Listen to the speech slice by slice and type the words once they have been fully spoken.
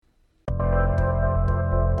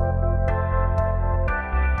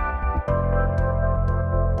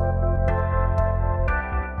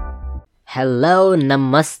Hello,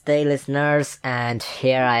 namaste listeners, and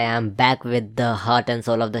here I am back with the heart and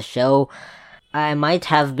soul of the show. I might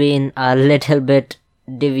have been a little bit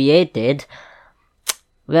deviated.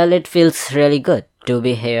 Well, it feels really good to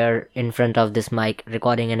be here in front of this mic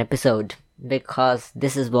recording an episode because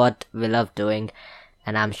this is what we love doing,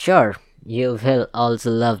 and I'm sure you will also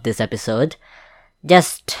love this episode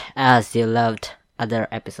just as you loved other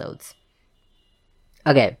episodes.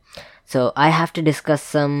 Okay, so I have to discuss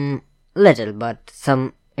some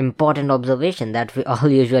important observation that we all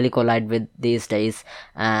usually collide with these days,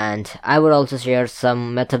 and I would also share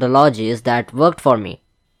some methodologies that worked for me.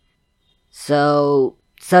 So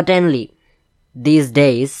certainly these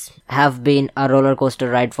days have been a roller coaster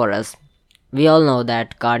ride for us. We all know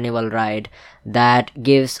that carnival ride that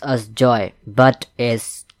gives us joy but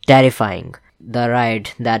is terrifying. The ride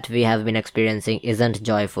that we have been experiencing isn't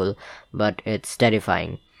joyful, but it's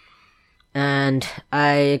terrifying. And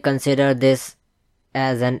I consider this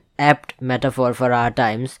as an apt metaphor for our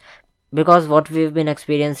times because what we've been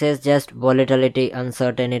experiencing is just volatility,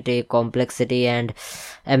 uncertainty, complexity, and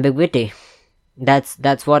ambiguity.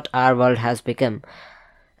 That's what our world has become.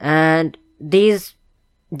 And these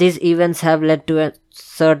events have led to a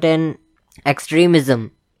certain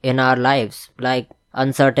extremism in our lives, like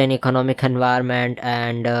uncertain economic environment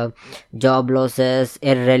and job losses,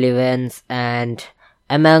 irrelevance, and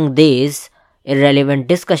among these irrelevant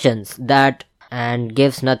discussions that and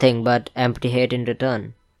gives nothing but empty hate in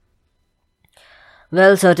return.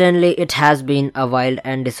 Well, certainly it has been a wild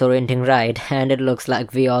and disorienting ride, and it looks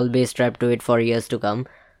like we all be strapped to it for years to come.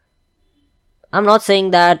 I'm not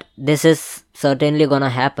saying that this is certainly gonna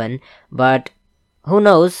happen, but who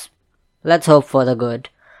knows? Let's hope for the good.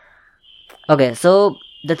 Okay, so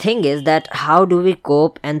the thing is that how do we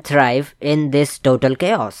cope and thrive in this total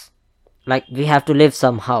chaos? Like, we have to live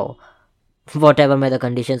somehow. Whatever may the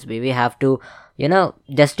conditions be, we have to,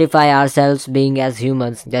 justify ourselves being as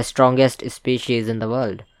humans, the strongest species in the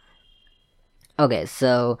world. Okay,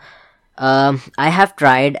 so I have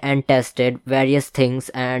tried and tested various things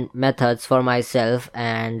and methods for myself,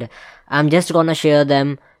 and I'm just gonna share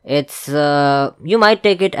them. It's you might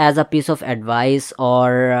take it as a piece of advice,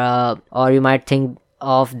 or you might think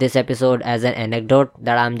of this episode as an anecdote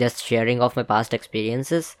that I'm just sharing of my past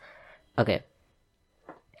experiences. Okay,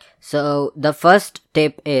 so the first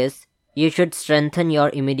tip is you should strengthen your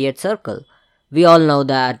immediate circle. We all know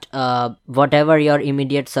that whatever your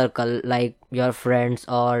immediate circle, like your friends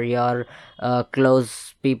or your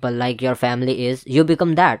close people, like your family is, you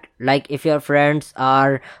become that. Like if your friends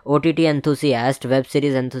are OTT enthusiast, web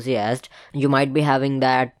series enthusiast, you might be having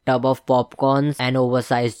that tub of popcorns, an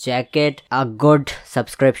oversized jacket, a good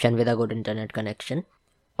subscription with a good internet connection.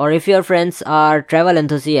 Or if your friends are travel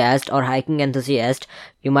enthusiast or hiking enthusiast,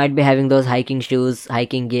 you might be having those hiking shoes,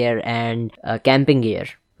 hiking gear, and camping gear.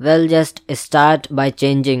 Well, just start by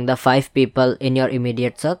changing the 5 people in your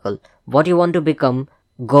immediate circle. What you want to become,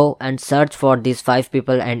 go and search for these 5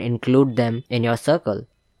 people and include them in your circle.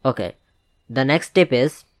 Okay, the next tip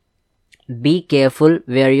is be careful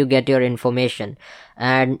where you get your information.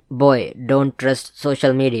 And boy, don't trust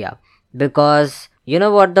social media, because you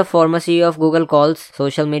know what the former CEO of Google calls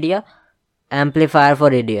social media? Amplifier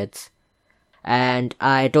for idiots. And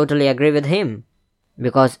I totally agree with him,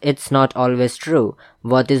 because it's not always true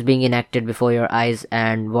what is being enacted before your eyes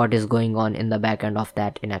and what is going on in the back end of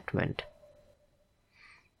that enactment.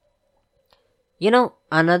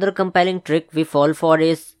 Another compelling trick we fall for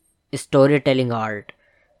is storytelling art.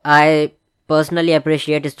 I personally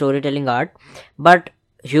appreciate storytelling art, but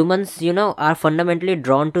humans, are fundamentally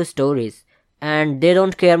drawn to stories, and they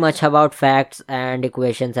don't care much about facts and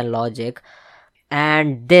equations and logic.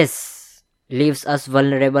 And this leaves us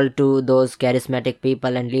vulnerable to those charismatic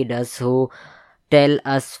people and leaders who tell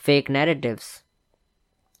us fake narratives.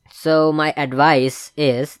 So my advice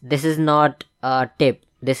is, this is not a tip,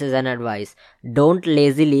 this is an advice. Don't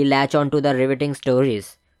lazily latch onto the riveting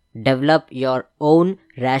stories. Develop your own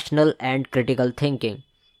rational and critical thinking.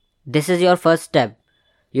 This is your first step.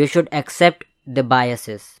 You should accept the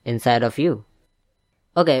biases inside of you.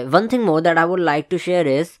 Okay, one thing more that I would like to share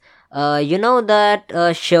is,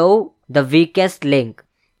 that show The Weakest Link,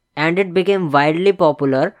 and it became widely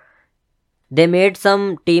popular. They made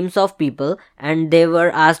some teams of people and they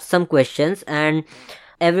were asked some questions, and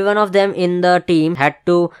every one of them in the team had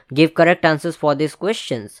to give correct answers for these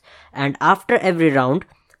questions. And after every round,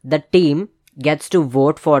 the team gets to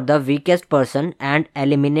vote for the weakest person and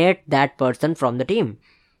eliminate that person from the team.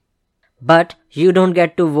 But you don't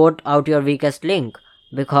get to vote out your weakest link,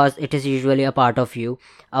 because it is usually a part of you,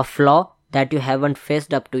 a flaw that you haven't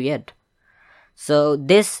faced up to yet. So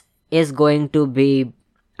this is going to be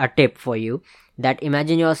a tip for you, that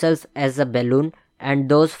imagine yourself as a balloon and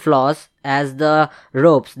those flaws as the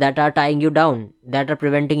ropes that are tying you down, that are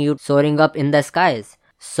preventing you soaring up in the skies.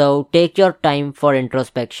 So take your time for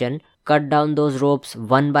introspection, cut down those ropes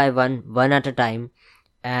one by one at a time,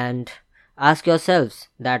 and ask yourselves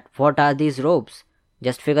that what are these ropes?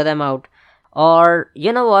 Just figure them out. Or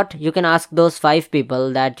you know what, you can ask those 5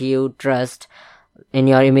 people that you trust in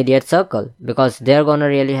your immediate circle, because they're gonna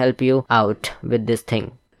really help you out with this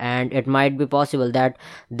thing. And it might be possible that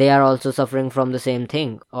they are also suffering from the same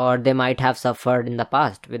thing, or they might have suffered in the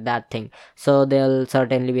past with that thing, so they'll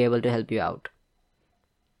certainly be able to help you out.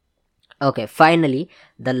 Okay, finally,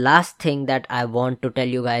 the last thing that I want to tell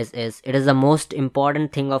you guys is, it is the most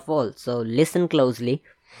important thing of all, so listen closely.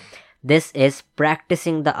 This is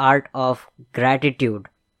practicing the art of gratitude,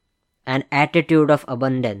 an attitude of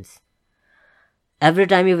abundance. Every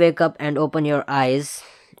time you wake up and open your eyes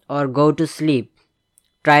or go to sleep,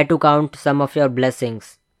 try to count some of your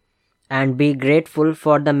blessings and be grateful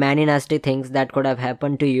for the many nasty things that could have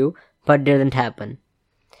happened to you but didn't happen.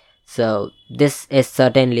 So this is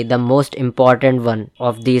certainly the most important one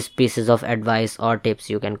of these pieces of advice or tips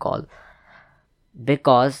you can call,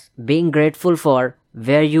 because being grateful for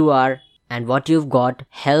where you are and what you've got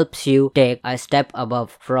helps you take a step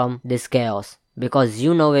above from this chaos, because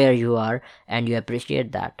you know where you are and you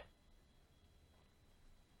appreciate that.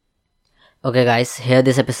 Okay guys, here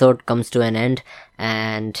this episode comes to an end,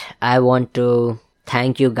 and I want to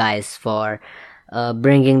thank you guys for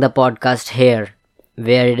bringing the podcast here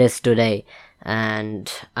where it is today,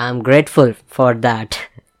 and I'm grateful for that.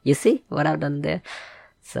 You see what I've done there?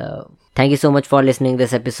 So thank you so much for listening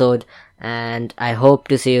this episode, and I hope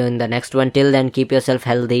to see you in the next one. Till then, keep yourself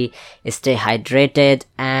healthy, stay hydrated,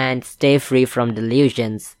 and stay free from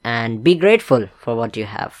delusions, and be grateful for what you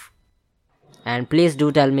have. And please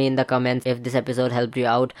do tell me in the comments if this episode helped you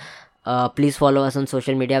out. Please follow us on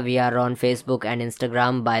social media. We are on Facebook and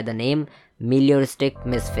Instagram by the name Melioristic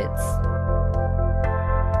Misfits.